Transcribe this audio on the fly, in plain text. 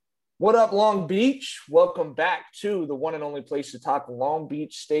What up, Long Beach? Welcome back to the one and only place to talk Long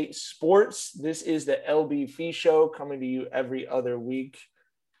Beach State sports. This is the LBF Show coming to you every other week.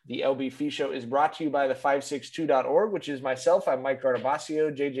 The LBF Show is brought to you by the 562.org, which is myself. I'm Mike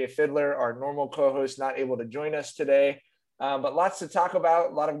Gardabasio, JJ Fiddler, our normal co-host, not able to join us today. But lots to talk about,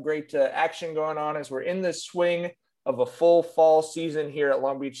 a lot of great action going on as we're in the swing of a full fall season here at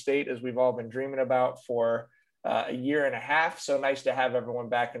Long Beach State, as we've all been dreaming about for a year and a half. So nice to have everyone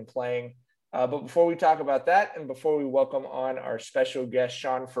back and playing. But before we talk about that, and before we welcome on our special guest,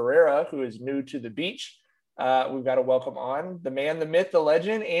 Sean Ferrera, who is new to the beach, we've got to welcome on the man, the myth, the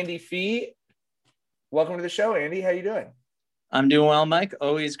legend, Andy Fee. Welcome to the show, Andy. How you doing? I'm doing well, Mike.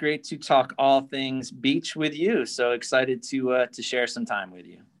 Always great to talk all things beach with you. So excited to share some time with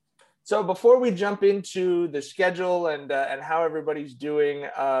you. So before we jump into the schedule and how everybody's doing,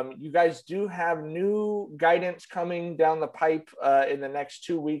 you guys do have new guidance coming down the pipe in the next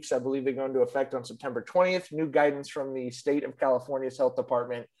 2 weeks. I believe they go into effect on September 20th. New guidance from the state of California's health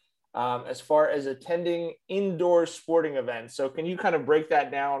department as far as attending indoor sporting events. So can you kind of break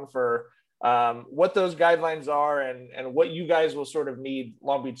that down for what those guidelines are and what you guys will sort of need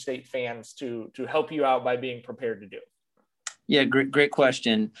Long Beach State fans to help you out by being prepared to do? Yeah, great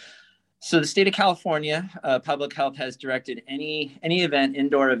question. So the state of California Public Health has directed any event,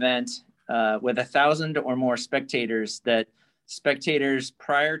 indoor event with 1,000 or more spectators, that spectators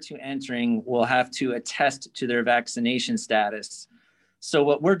prior to entering will have to attest to their vaccination status. So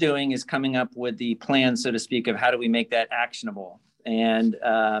what we're doing is coming up with the plan, so to speak, of how do we make that actionable and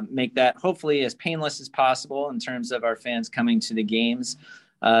make that hopefully as painless as possible in terms of our fans coming to the games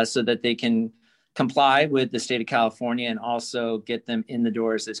so that they can comply with the state of California and also get them in the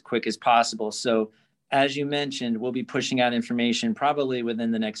doors as quick as possible. So as you mentioned, we'll be pushing out information probably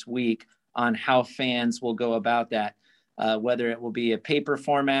within the next week on how fans will go about that, whether it will be a paper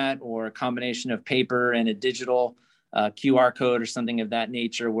format or a combination of paper and a digital QR code or something of that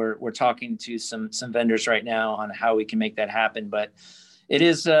nature. We're talking to some vendors right now on how we can make that happen. But it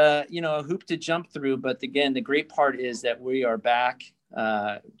is a hoop to jump through. But again, the great part is that we are back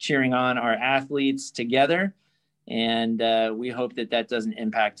cheering on our athletes together. And we hope that doesn't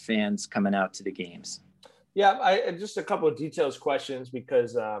impact fans coming out to the games. Yeah, I just a couple of details questions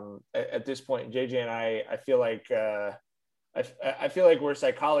because at this point, JJ and I feel like I feel like we're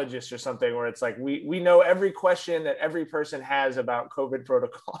psychologists or something, where it's like we know every question that every person has about COVID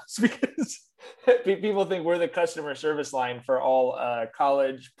protocols because people think we're the customer service line for all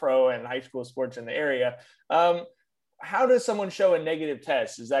college, pro, and high school sports in the area. How does someone show a negative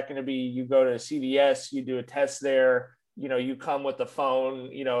test? Is that going to be you go to CVS, you do a test there, you come with the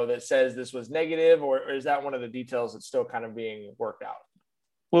phone, that says this was negative, or is that one of the details that's still kind of being worked out?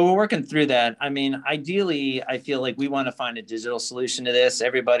 Well, we're working through that. I mean, ideally, I feel like we want to find a digital solution to this.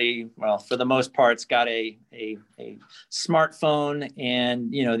 Everybody, well, for the most part, has got a smartphone,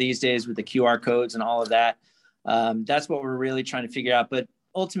 and, these days with the QR codes and all of that, that's what we're really trying to figure out. But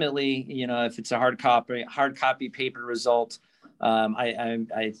ultimately, if it's a hard copy paper result,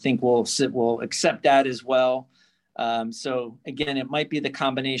 I think we'll accept that as well. So again, it might be the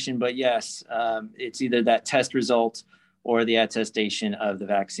combination, but yes, it's either that test result or the attestation of the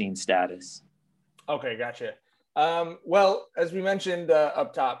vaccine status. Okay, gotcha. Well, as we mentioned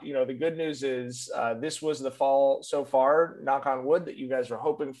up top, the good news is this was the fall so far, knock on wood, that you guys were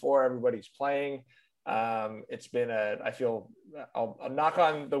hoping for. Everybody's playing. It's been I'll knock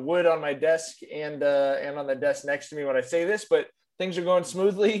on the wood on my desk and on the desk next to me when I say this, but things are going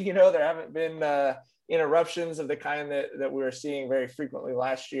smoothly. There haven't been interruptions of the kind that we were seeing very frequently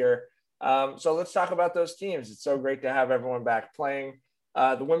last year. So let's talk about those teams. It's so great to have everyone back playing.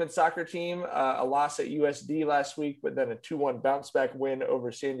 The women's soccer team, a loss at USD last week, but then a 2-1 bounce back win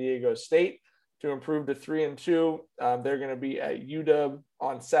over San Diego State to improve to 3-2. They're going to be at UW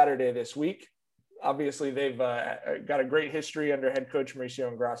on Saturday this week. Obviously, they've got a great history under head coach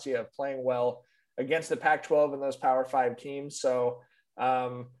Mauricio Ingracia of playing well against the Pac-12 and those Power 5 teams. So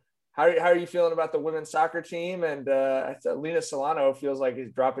how are you feeling about the women's soccer team? And Lena Solano feels like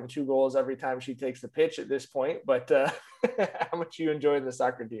he's dropping 2 goals every time she takes the pitch at this point. But how much are you enjoying the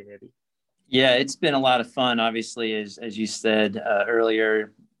soccer team, Andy? Yeah, it's been a lot of fun, obviously, as you said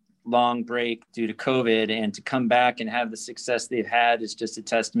earlier. Long break due to COVID, and to come back and have the success they've had is just a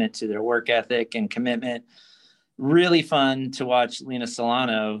testament to their work ethic and commitment. Really fun to watch Lena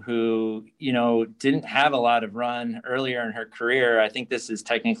Solano, who, didn't have a lot of run earlier in her career. I think this is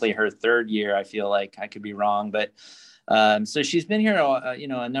technically her 3rd year. I feel like I could be wrong, but so she's been here,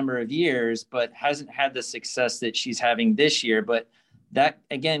 a number of years, but hasn't had the success that she's having this year. But that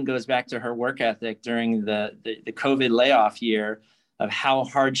again goes back to her work ethic during the COVID layoff year. how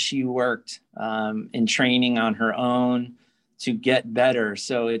hard she worked in training on her own to get better.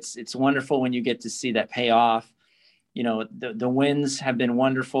 So it's wonderful when you get to see that pay off. The wins have been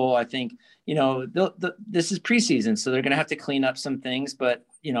wonderful. I think, this is preseason, so they're going to have to clean up some things, but,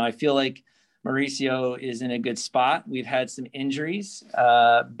 I feel like Mauricio is in a good spot. We've had some injuries,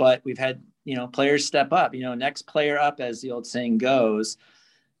 but we've had, players step up, next player up, as the old saying goes.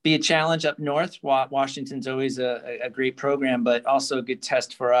 Be a challenge up north. Washington's always a great program, but also a good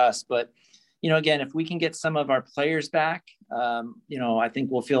test for us. But, again, if we can get some of our players back, I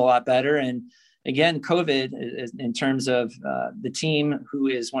think we'll feel a lot better. And again, COVID, in terms of the team who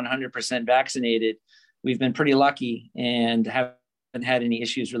is 100% vaccinated, we've been pretty lucky and haven't had any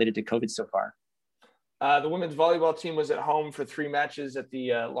issues related to COVID so far. The women's volleyball team was at home for 3 matches at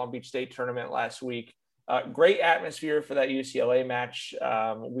the Long Beach State tournament last week. Great atmosphere for that UCLA match.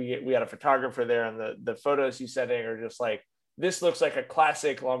 We had a photographer there, and the photos he's sending are just like, this looks like a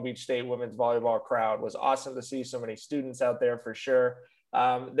classic Long Beach State women's volleyball crowd. It was awesome to see so many students out there for sure.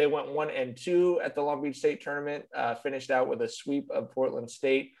 They went 1-2 at the Long Beach State tournament, finished out with a sweep of Portland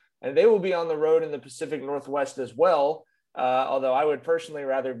State, and they will be on the road in the Pacific Northwest as well. Although I would personally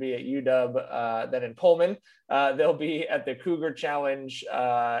rather be at UW than in Pullman. They'll be at the Cougar Challenge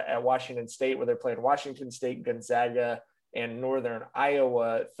at Washington State, where they're playing Washington State, Gonzaga, and Northern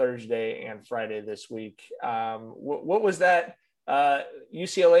Iowa Thursday and Friday this week. What was that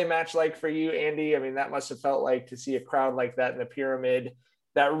UCLA match like for you, Andy? I mean, that must have felt like, to see a crowd like that in the Pyramid,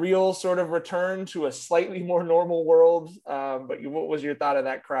 that real sort of return to a slightly more normal world. But what was your thought of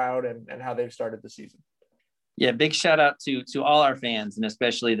that crowd and how they've started the season? Yeah, big shout out to all our fans, and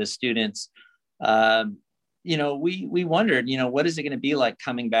especially the students. We wondered, what is it going to be like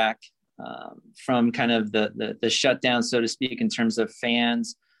coming back from kind of the shutdown, so to speak, in terms of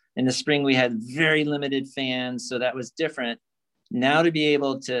fans. In the spring, we had very limited fans, so that was different. Now to be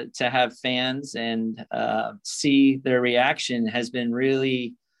able to have fans and see their reaction has been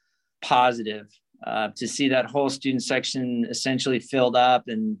really positive. To see that whole student section essentially filled up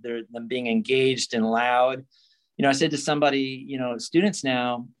and them being engaged and loud. I said to somebody, students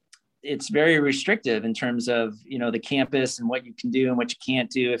now, it's very restrictive in terms of, the campus and what you can do and what you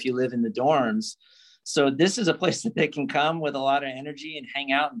can't do if you live in the dorms. So this is a place that they can come with a lot of energy and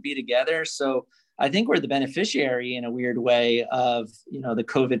hang out and be together. So I think we're the beneficiary in a weird way of, the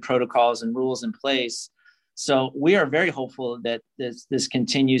COVID protocols and rules in place. So we are very hopeful that this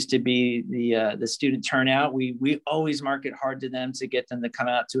continues to be the student turnout. We always market hard to them to get them to come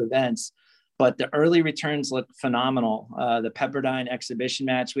out to events. But the early returns look phenomenal. The Pepperdine exhibition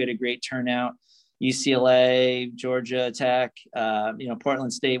match, we had a great turnout. UCLA, Georgia Tech,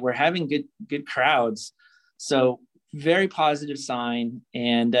 Portland State, we're having good crowds. So very positive sign,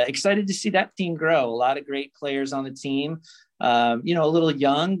 and excited to see that team grow. A lot of great players on the team, a little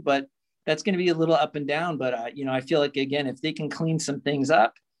young, but that's going to be a little up and down. But, I feel like, again, if they can clean some things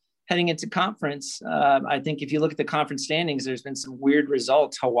up heading into conference, I think if you look at the conference standings, there's been some weird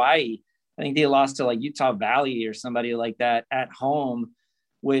results. Hawaii, I think they lost to like Utah Valley or somebody like that at home,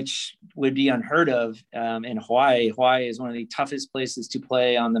 which would be unheard of in Hawaii. Hawaii is one of the toughest places to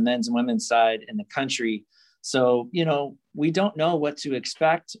play on the men's and women's side in the country. So, we don't know what to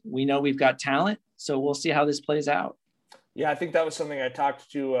expect. We know we've got talent, so we'll see how this plays out. Yeah, I think that was something I talked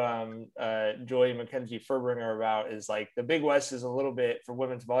to Joy Mackenzie Furbringer about, is like the Big West is a little bit, for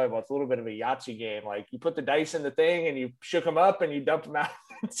women's volleyball, it's a little bit of a Yahtzee game. Like, you put the dice in the thing and you shook them up and you dump them out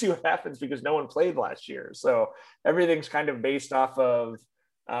and see what happens, because no one played last year. So everything's kind of based off of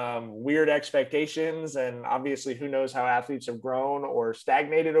weird expectations. And obviously, who knows how athletes have grown or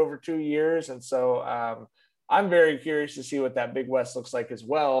stagnated over 2 years. And so I'm very curious to see what that Big West looks like as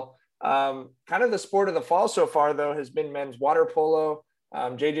well. Kind of the sport of the fall so far, though, has been men's water polo.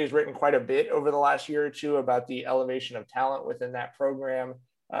 JJ's written quite a bit over the last year or two about the elevation of talent within that program.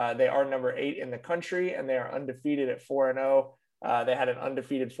 They are number 8 in the country, and they are undefeated at 4-0. They had an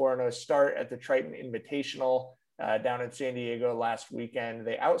undefeated 4-0 start at the Triton Invitational down in San Diego last weekend.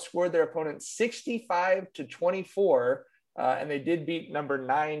 They outscored their opponent 65-24, and they did beat number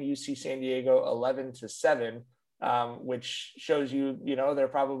 9 UC San Diego 11-7. Which shows you, they're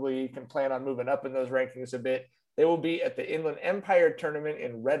probably can plan on moving up in those rankings a bit. They will be at the Inland Empire tournament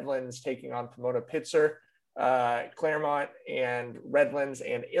in Redlands, taking on Pomona Pitzer, Claremont, and Redlands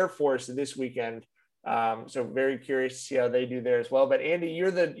and Air Force this weekend. So very curious to see how they do there as well. But Andy,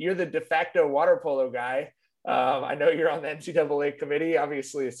 you're the de facto water polo guy. I know you're on the NCAA committee.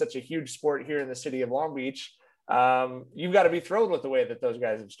 Obviously, it's such a huge sport here in the city of Long Beach. You've got to be thrilled with the way that those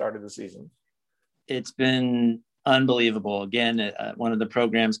guys have started the season. It's been unbelievable. Again, one of the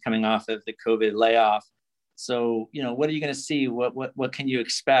programs coming off of the COVID layoff. So, what are you going to see? What can you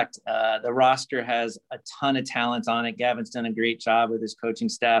expect? The roster has a ton of talent on it. Gavin's done a great job with his coaching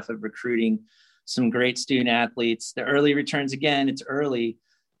staff of recruiting some great student athletes. The early returns, again, it's early,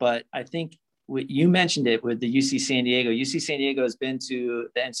 but I think you mentioned it with the UC San Diego. UC San Diego has been to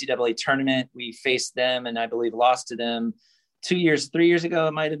the NCAA tournament. We faced them and I believe lost to them 3 years ago.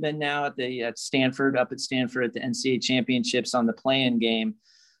 It might've been now at Stanford, up at Stanford at the NCAA championships on the play-in game.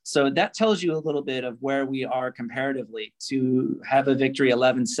 So that tells you a little bit of where we are comparatively. To have a victory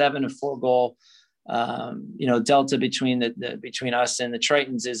 11-7, a 4-goal, delta between us and the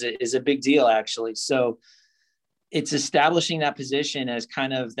Tritons is a big deal, actually. So it's establishing that position as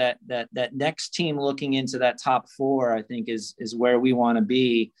kind of that next team looking into that top 4, I think is where we want to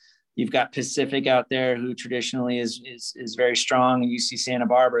be. You've got Pacific out there, who traditionally is very strong, and UC Santa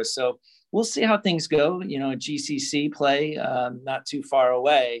Barbara. So we'll see how things go. GCC play not too far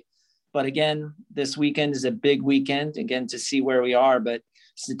away. But again, this weekend is a big weekend, again, to see where we are. But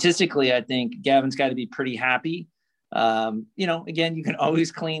statistically, I think Gavin's got to be pretty happy. Again, you can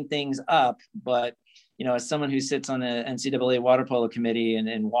always clean things up. But, as someone who sits on the NCAA Water Polo committee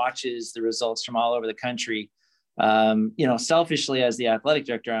and watches the results from all over the country, selfishly as the athletic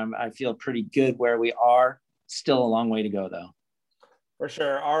director, I feel pretty good where we are. Still a long way to go, though. For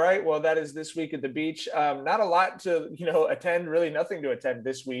sure. All right. Well, that is This Week at the Beach. Not a lot to, attend, really nothing to attend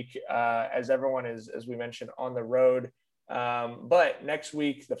this week, as everyone is, as we mentioned, on the road. But next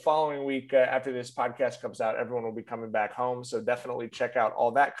week, the following week, after this podcast comes out, everyone will be coming back home. So definitely check out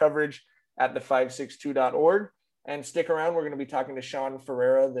all that coverage at the562.org. And stick around. We're going to be talking to Sean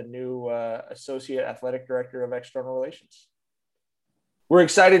Ferrera, the new Associate Athletic Director of External Relations. We're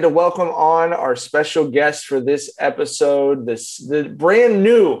excited to welcome on our special guest for this episode, the brand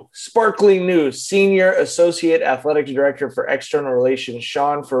new, sparkling new Senior Associate Athletic Director for External Relations,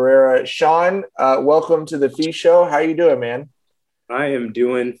 Sean Ferrera. Sean, welcome to the Fee Show. How are you doing, man? I am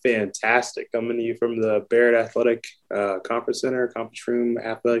doing fantastic. Coming to you from the Barrett Athletic Conference Center, conference room,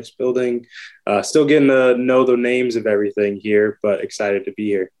 athletics building. Still getting to know the names of everything here, but excited to be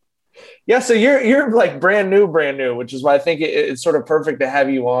here. Yeah, so you're like brand new, which is why I think it's sort of perfect to have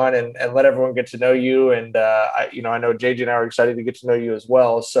you on and let everyone get to know you. And I know JJ and I are excited to get to know you as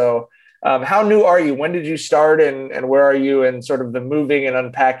well. So how new are you? When did you start, and where are you in sort of the moving and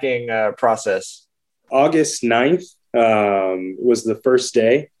unpacking process? August 9th was the first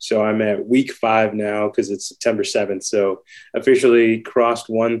day. So I'm at week 5 now because it's September 7th. So officially crossed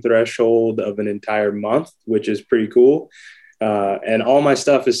one threshold of an entire month, which is pretty cool. And all my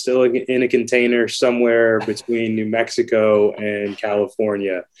stuff is still in a container somewhere between New Mexico and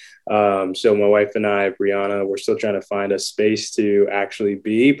California. So my wife and I, Brianna, we're still trying to find a space to actually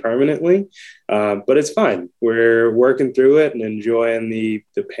be permanently. But it's fine. We're working through it and enjoying the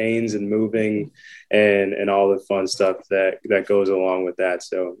pains and moving and all the fun stuff that goes along with that.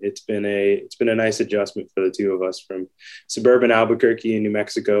 So it's been a nice adjustment for the two of us, from suburban Albuquerque in New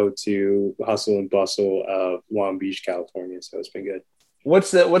Mexico to hustle and bustle of Long Beach, California. So it's been good.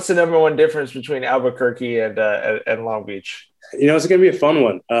 What's the number one difference between Albuquerque and Long Beach? It's going to be a fun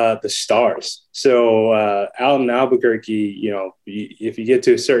one. The stars. So out in Albuquerque, if you get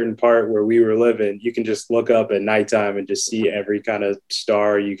to a certain part where we were living, you can just look up at nighttime and just see every kind of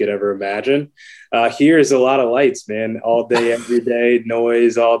star you could ever imagine. Here is a lot of lights, man, all day, every day,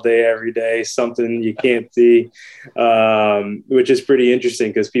 noise all day, every day, something you can't see, which is pretty interesting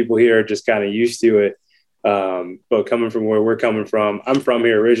because people here are just kind of used to it. But coming from where we're coming from, I'm from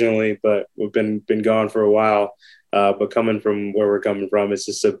here originally, but we've been gone for a while. But coming from where we're coming from, it's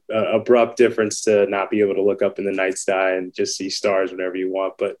just a abrupt difference to not be able to look up in the night sky and just see stars whenever you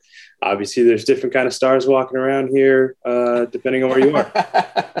want. But obviously there's different kind of stars walking around here, depending on where you are.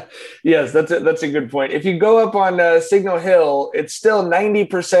 Yes, that's a good point. If you go up on Signal Hill, it's still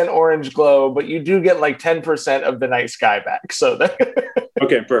 90% orange glow, but you do get like 10% of the night sky back. So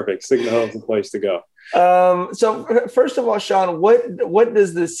okay, perfect. Signal Hill is the place to go. So first of all, Sean, what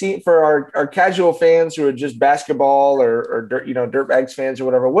does the scene for our casual fans who are just basketball or Dirtbags fans or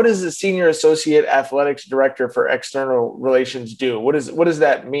whatever? What does the Senior Associate Athletics Director for External Relations do? What does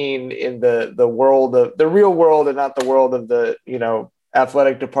that mean in the world of the real world and not the world of the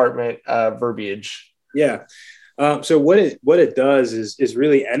athletic department verbiage? Yeah. So what it does is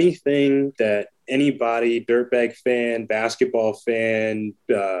really anything that anybody, dirtbag fan, basketball fan,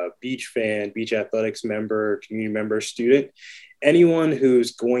 beach athletics member, community member, student, anyone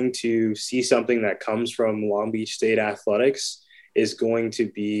who's going to see something that comes from Long Beach State Athletics is going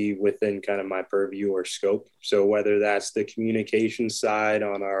to be within kind of my purview or scope. So whether that's the communication side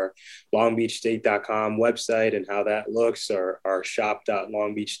on our longbeachstate.com website and how that looks, or our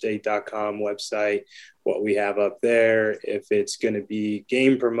shop.longbeachstate.com website, what we have up there, if it's going to be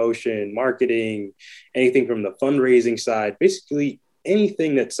game promotion, marketing, anything from the fundraising side, basically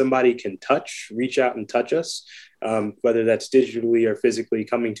anything that somebody can touch, reach out and touch us, whether that's digitally or physically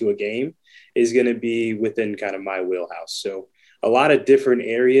coming to a game, is going to be within kind of my wheelhouse. So a lot of different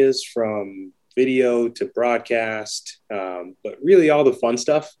areas, from video to broadcast, but really all the fun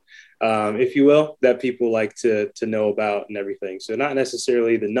stuff, if you will, that people like to know about and everything. So not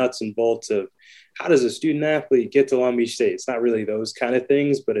necessarily the nuts and bolts of how does a student athlete get to Long Beach State. It's not really those kind of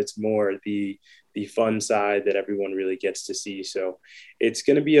things, but it's more the fun side that everyone really gets to see. So it's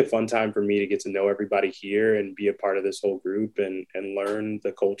going to be a fun time for me to get to know everybody here and be a part of this whole group and learn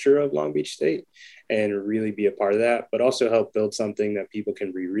the culture of Long Beach State and really be a part of that, but also help build something that people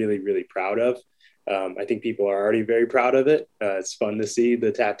can be really, really proud of. I think people are already very proud of it. It's fun to see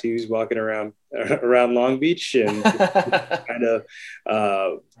the tattoos walking around Long Beach and kind of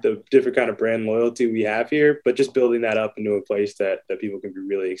the different kind of brand loyalty we have here, but just building that up into a place that people can be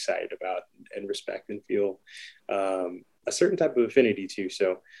really excited about and respect and feel a certain type of affinity to.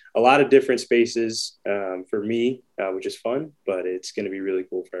 So a lot of different spaces for me, which is fun, but it's going to be really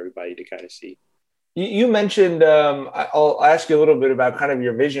cool for everybody to kind of see. You mentioned, I'll ask you a little bit about kind of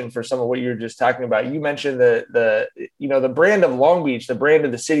your vision for some of what you were just talking about. You mentioned the brand of Long Beach, the brand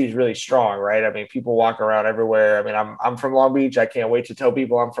of the city is really strong, right? I mean, people walk around everywhere. I mean, I'm from Long Beach. I can't wait to tell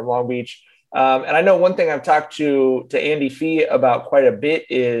people I'm from Long Beach. And I know one thing I've talked to Andy Fee about quite a bit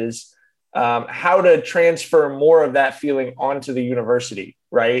is how to transfer more of that feeling onto the university,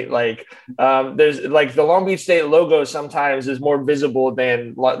 right? Like there's like the Long Beach State logo sometimes is more visible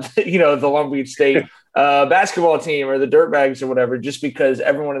than, the Long Beach State basketball team or the Dirtbags or whatever, just because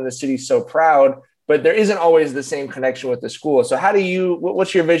everyone in the city is so proud, but there isn't always the same connection with the school. So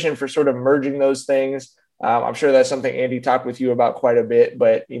what's your vision for sort of merging those things? I'm sure that's something Andy talked with you about quite a bit,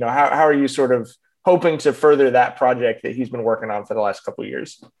 but how are you sort of hoping to further that project that he's been working on for the last couple of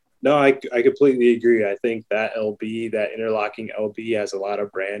years? No, I completely agree. I think that that interlocking LB has a lot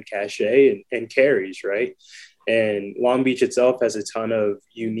of brand cachet and carries, right? And Long Beach itself has a ton of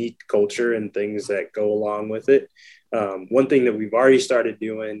unique culture and things that go along with it. One thing that we've already started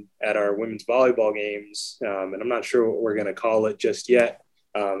doing at our women's volleyball games, and I'm not sure what we're going to call it just yet.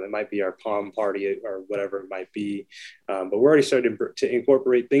 It might be our palm party or whatever it might be. But we're already starting to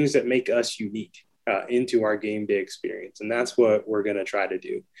incorporate things that make us unique into our game day experience. And that's what we're going to try to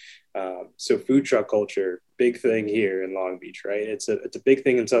do. So food truck culture, big thing here in Long Beach, right? It's a big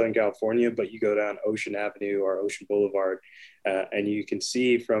thing in Southern California, but you go down Ocean Avenue or Ocean Boulevard and you can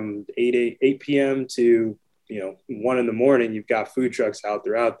see from 8 p.m. to, 1 a.m, you've got food trucks out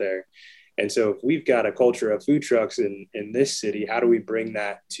there. And so if we've got a culture of food trucks in this city, how do we bring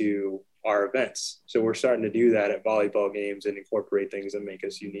that to our events? So we're starting to do that at volleyball games and incorporate things that make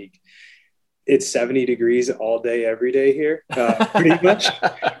us unique. It's 70 degrees all day, every day here, pretty much.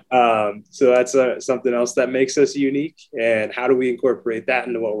 So that's something else that makes us unique. And how do we incorporate that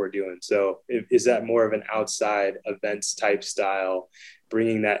into what we're doing? So is that more of an outside events type style,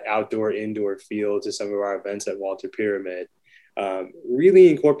 bringing that outdoor, indoor feel to some of our events at Walter Pyramid? Really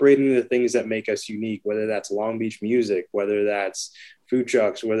incorporating the things that make us unique, whether that's Long Beach music, whether that's food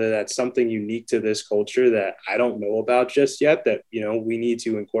trucks, whether that's something unique to this culture that I don't know about just yet that, we need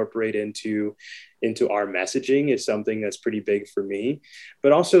to incorporate into our messaging is something that's pretty big for me,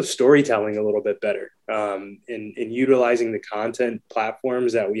 but also storytelling a little bit better in utilizing the content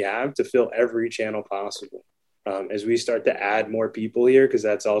platforms that we have to fill every channel possible. As we start to add more people here, because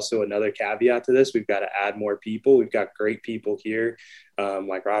that's also another caveat to this, we've got to add more people. We've got great people here,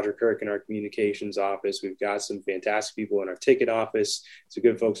 like Roger Kirk in our communications office. We've got some fantastic people in our ticket office, some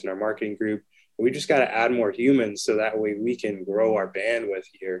good folks in our marketing group. We just got to add more humans so that way we can grow our bandwidth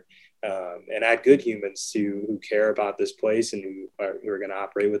here and add good humans who care about this place and who are going to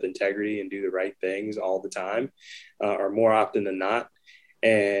operate with integrity and do the right things all the time, or more often than not.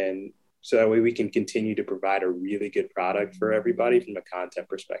 And so that way we can continue to provide a really good product for everybody from a content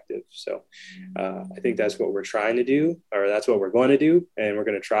perspective. So I think that's what we're trying to do, or that's what we're going to do. And we're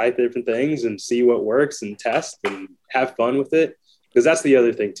going to try different things and see what works and test and have fun with it. Because that's the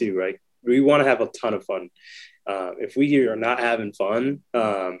other thing too, right? We want to have a ton of fun. If we are not having fun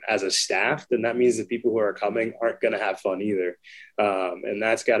as a staff, then that means the people who are coming aren't going to have fun either. And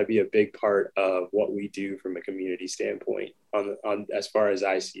that's got to be a big part of what we do from a community standpoint on as far as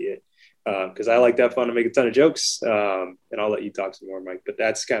I see it. because I like to have fun and make a ton of jokes. And I'll let you talk some more, Mike. But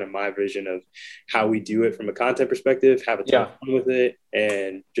that's kind of my vision of how we do it from a content perspective, have a ton of fun with it,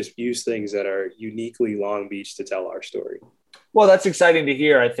 and just use things that are uniquely Long Beach to tell our story. Well, that's exciting to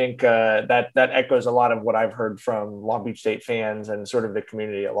hear. I think that echoes a lot of what I've heard from Long Beach State fans and sort of the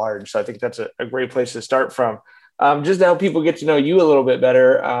community at large. So I think that's a great place to start from. Just to help people get to know you a little bit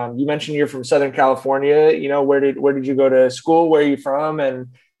better, you mentioned you're from Southern California. You know, where did you go to school? Where are you from? And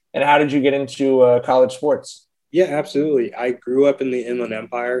how did you get into college sports? Yeah, absolutely. I grew up in the Inland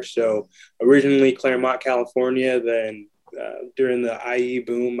Empire. So originally Claremont, California, then during the IE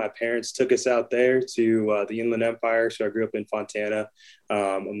boom, my parents took us out there to the Inland Empire. So I grew up in Fontana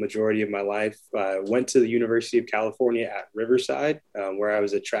a majority of my life. I went to the University of California at Riverside, where I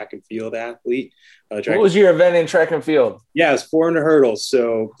was a track and field athlete. What was your event in track and field? Yeah, it was 400 hurdles.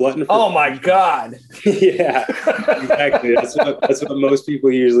 So glutton for my God. Yeah, exactly. That's what most people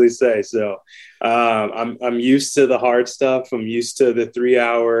usually say. So I'm used to the hard stuff. I'm used to the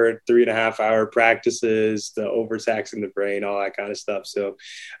 3.5 hour practices, the overtaxing the brain, all that kind of stuff. So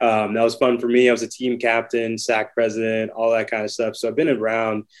that was fun for me. I was a team captain, SAC president, all that kind of stuff. So I've been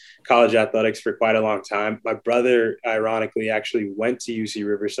around college athletics for quite a long time. My brother, ironically, actually went to UC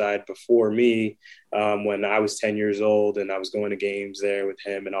Riverside before me when I was 10 years old, and I was going to games there with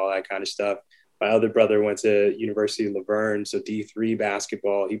him and all that kind of stuff. My other brother went to University of Laverne, so D3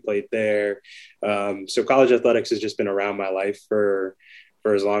 basketball. He played there. So college athletics has just been around my life for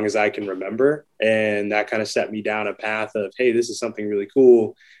as long as I can remember. And that kind of set me down a path of, hey, this is something really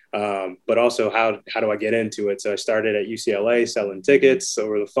cool. But also how do I get into it? So I started at UCLA selling tickets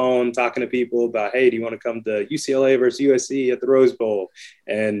over the phone, talking to people about, hey, do you want to come to UCLA versus USC at the Rose Bowl?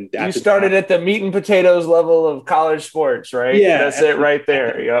 And you started at the meat and potatoes level of college sports, right? Yeah, that's it right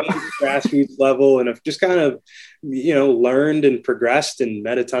there. Yep. Grassroots level. And I've just kind of, learned and progressed and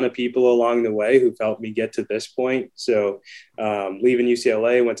met a ton of people along the way who've helped me get to this point. So leaving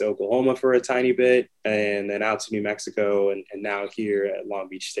UCLA, went to Oklahoma for a tiny bit, and then out to New Mexico, and now here at Long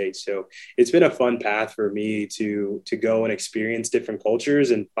Beach State. So it's been a fun path for me to go and experience different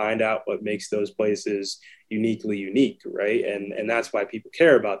cultures and find out what makes those places uniquely unique, right? And that's why people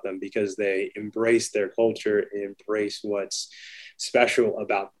care about them, because they embrace their culture and embrace what's special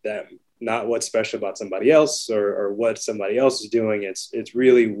about them, not what's special about somebody else or what somebody else is doing. It's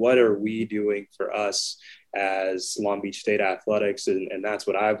really, what are we doing for us as Long Beach State athletics? And that's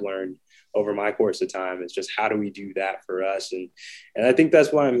what I've learned over my course of time, is just how do we do that for us? And I think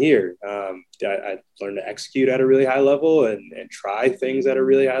that's why I'm here. I learned to execute at a really high level and try things at a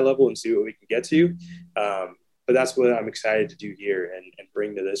really high level and see what we can get to. But that's what I'm excited to do here and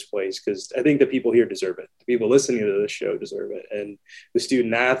bring to this place, because I think the people here deserve it. The people listening to this show deserve it. And the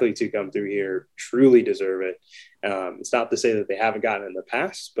student athletes who come through here truly deserve it. It's not to say that they haven't gotten it in the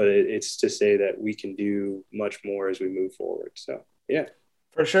past, but it's to say that we can do much more as we move forward. So, yeah.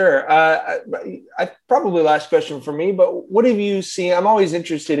 For sure. I probably last question for me, but what have you seen? I'm always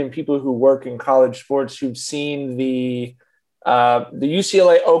interested in people who work in college sports who've seen the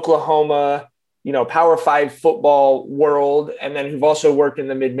UCLA, Oklahoma, Power 5 football world, and then who've also worked in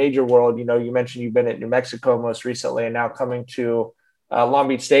the mid-major world. You mentioned you've been at New Mexico most recently, and now coming to Long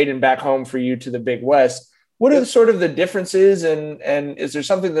Beach State and back home for you to the Big West. What are sort of the differences, and is there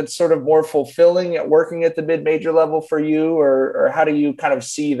something that's sort of more fulfilling at working at the mid-major level for you, or how do you kind of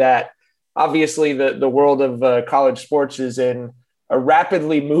see that? Obviously, the world of college sports is in a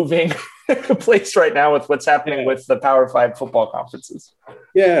rapidly moving place right now with what's happening with the Power 5 football conferences.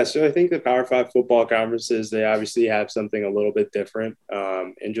 Yeah, so I think the Power 5 football conferences, they obviously have something a little bit different,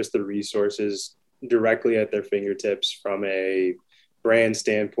 and just the resources directly at their fingertips from a brand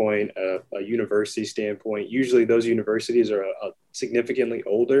standpoint, a university standpoint. Usually those universities are significantly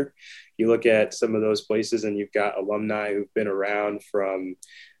older. You look at some of those places and you've got alumni who've been around from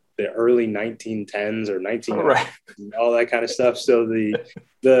the early 1910s or 1990s, right, all that kind of stuff. So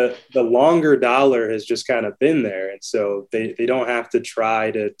the longer dollar has just kind of been there. And so they don't have to try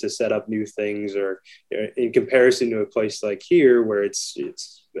to set up new things, or in comparison to a place like here where it's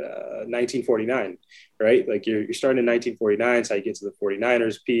 1949, right? Like you're starting in 1949, so you get to the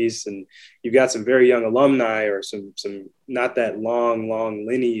 49ers piece, and you've got some very young alumni or some not that long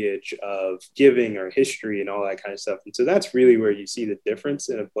lineage of giving or history and all that kind of stuff. And so that's really where you see the difference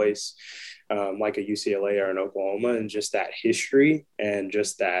in a place like a UCLA or an Oklahoma, and just that history and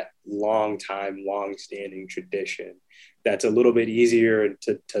just that long standing tradition that's a little bit easier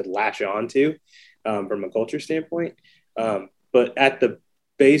to latch onto from a culture standpoint. But at the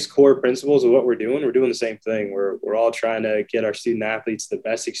base core principles of what we're doing the same thing. We're all trying to get our student athletes the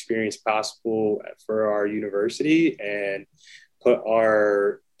best experience possible for our university and put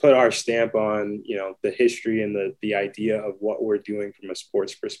our put our stamp on, the history and the idea of what we're doing from a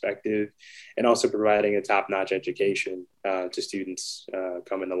sports perspective, and also providing a top-notch education to students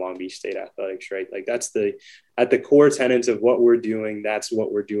coming to Long Beach State Athletics, right? Like that's at the core tenets of what we're doing. That's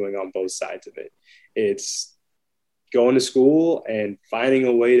what we're doing on both sides of it. It's going to school and finding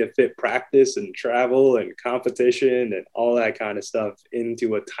a way to fit practice and travel and competition and all that kind of stuff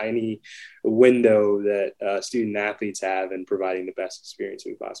into a tiny window that student athletes have, and providing the best experience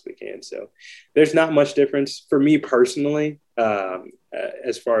we possibly can. So there's not much difference for me personally,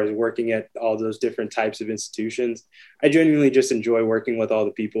 as far as working at all those different types of institutions. I genuinely just enjoy working with all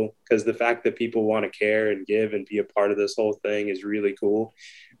the people, because the fact that people want to care and give and be a part of this whole thing is really cool.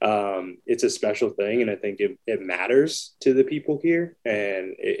 It's a special thing, and I think it matters to the people here,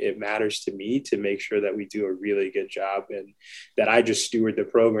 and it matters to me to make sure that we do a really good job, and that I just steward the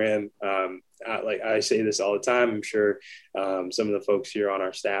program. Like I say this all the time. I'm sure some of the folks here on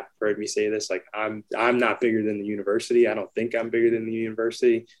our staff have heard me say this. Like I'm not bigger than the university. I don't think I'm bigger than the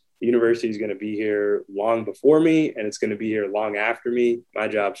university. The university is going to be here long before me, and it's going to be here long after me. My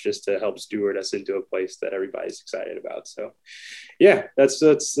job's just to help steward us into a place that everybody's excited about. So, yeah, that's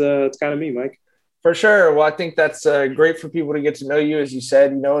kind of me, Mike. For sure. Well, I think that's great for people to get to know you. As you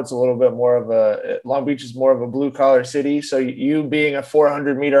said, it's a little bit more of Long Beach is more of a blue collar city. So you being a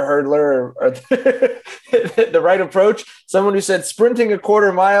 400-meter hurdler or the right approach. Someone who said sprinting a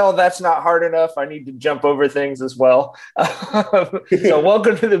quarter mile, that's not hard enough. I need to jump over things as well. So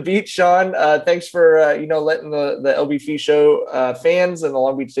welcome to the beach, Sean. Thanks for, letting the LBF show fans and the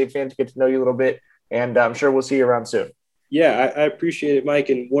Long Beach State fans get to know you a little bit. And I'm sure we'll see you around soon. Yeah, I appreciate it, Mike.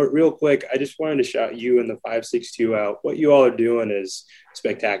 And real quick, I just wanted to shout you and the 562 out. What you all are doing is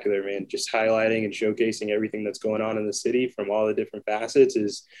spectacular, man. Just highlighting and showcasing everything that's going on in the city from all the different facets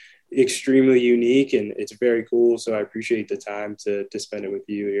is extremely unique, and it's very cool. So I appreciate the time to spend it with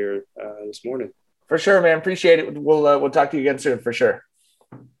you here this morning. For sure, man. Appreciate it. We'll talk to you again soon, for sure.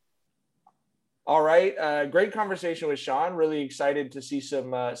 All right. Great conversation with Sean. Really excited to see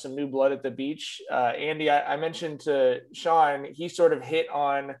some new blood at the beach. Andy, I mentioned to Sean, he sort of hit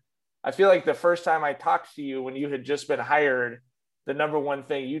on, I feel like the first time I talked to you when you had just been hired, the number one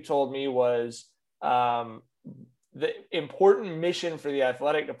thing you told me was the important mission for the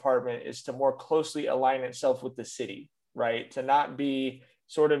athletic department is to more closely align itself with the city, right? To not be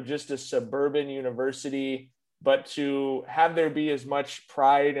sort of just a suburban university, but to have there be as much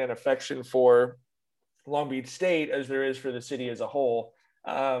pride and affection for Long Beach State as there is for the city as a whole.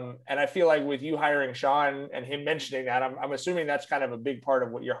 And I feel like with you hiring Sean and him mentioning that, I'm assuming that's kind of a big part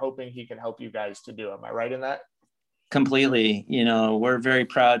of what you're hoping he can help you guys to do. Am I right in that? Completely. We're very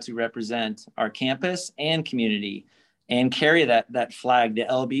proud to represent our campus and community and carry that flag, the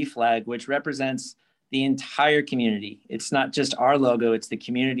LB flag, which represents the entire community. It's not just our logo, it's the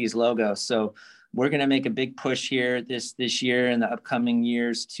community's logo. So we're going to make a big push here this year and the upcoming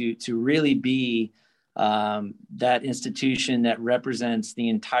years to really be that institution that represents the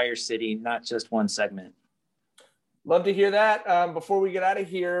entire city, not just one segment. Love to hear that. Before we get out of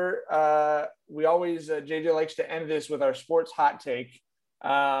here, we always, JJ likes to end this with our sports hot take.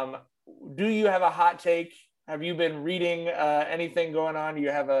 Do you have a hot take? Have you been reading anything going on? Do you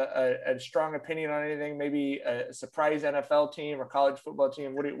have a strong opinion on anything? Maybe a surprise NFL team or college football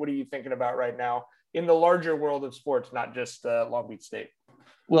team? What are you thinking about right now in the larger world of sports, not just Long Beach State?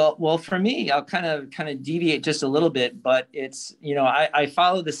 Well, for me, I'll kind of deviate just a little bit, but it's, I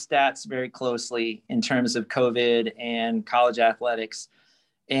follow the stats very closely in terms of COVID and college athletics,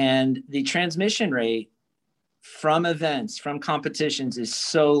 and the transmission rate from events, from competitions is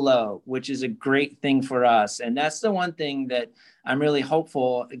so low, which is a great thing for us. And that's the one thing that I'm really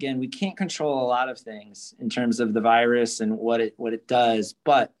hopeful. Again, we can't control a lot of things in terms of the virus and what it does.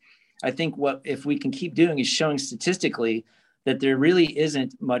 But I think if we can keep doing is showing statistically that there really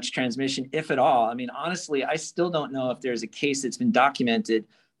isn't much transmission, if at all. I mean, honestly, I still don't know if there's a case that's been documented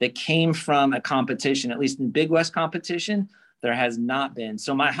that came from a competition, at least in Big West competition, there has not been.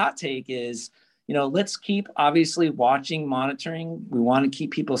 So my hot take is, let's keep obviously watching, monitoring. We want to keep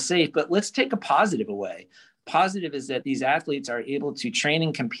people safe, but let's take a positive away. Positive is that these athletes are able to train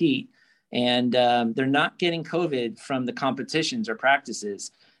and compete, and they're not getting COVID from the competitions or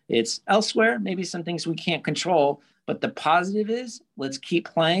practices. It's elsewhere, maybe some things we can't control, but the positive is let's keep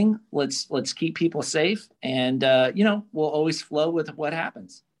playing. Let's keep people safe, and we'll always flow with what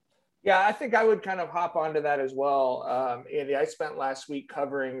happens. Yeah, I think I would kind of hop onto that as well. Andy, I spent last week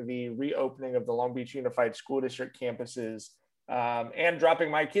covering the reopening of the Long Beach Unified School District campuses and dropping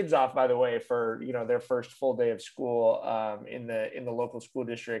my kids off, by the way, for their first full day of school in the local school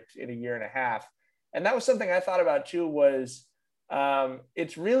district in a year and a half. And that was something I thought about too, was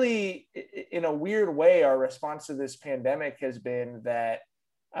it's really, in a weird way, our response to this pandemic has been that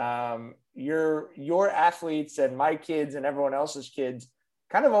your athletes and my kids and everyone else's kids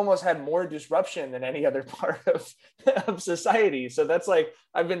kind of almost had more disruption than any other part of society. So that's like,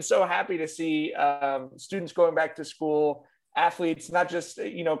 I've been so happy to see students going back to school, athletes, not just,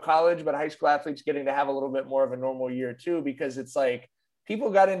 college, but high school athletes getting to have a little bit more of a normal year too, because it's like,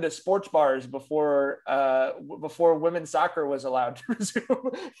 people got into sports bars before women's soccer was allowed to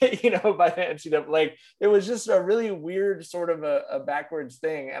resume, by the NCAA. Like, it was just a really weird sort of a backwards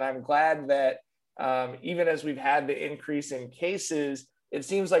thing. And I'm glad that even as we've had the increase in cases, it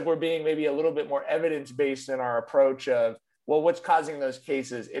seems like we're being maybe a little bit more evidence-based in our approach of, well, what's causing those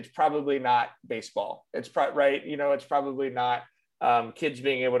cases? It's probably not baseball. It's right. It's probably not kids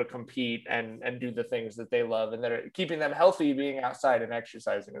being able to compete and do the things that they love, and that are keeping them healthy, being outside and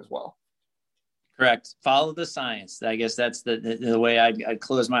exercising as well. Correct. Follow the science. I guess that's the way I'd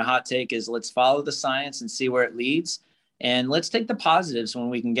close my hot take is, let's follow the science and see where it leads. And let's take the positives when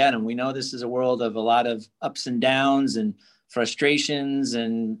we can get them. We know this is a world of a lot of ups and downs and frustrations,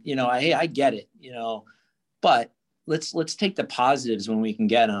 and, I get it, but let's take the positives when we can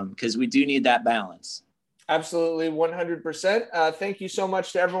get them, because we do need that balance. Absolutely, 100%. Thank you so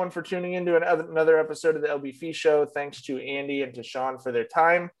much to everyone for tuning into another episode of the LB Fee Show. Thanks to Andy and to Sean for their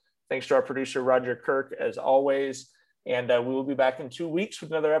time. Thanks to our producer, Roger Kirk, as always. And we will be back in 2 weeks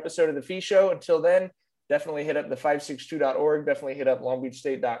with another episode of the Fee Show. Until then, definitely hit up the562.org, definitely hit up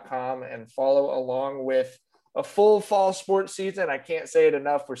longbeachstate.com, and follow along with a full fall sports season. I can't say it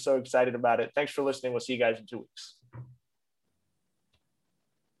enough. We're so excited about it. Thanks for listening. We'll see you guys in 2 weeks.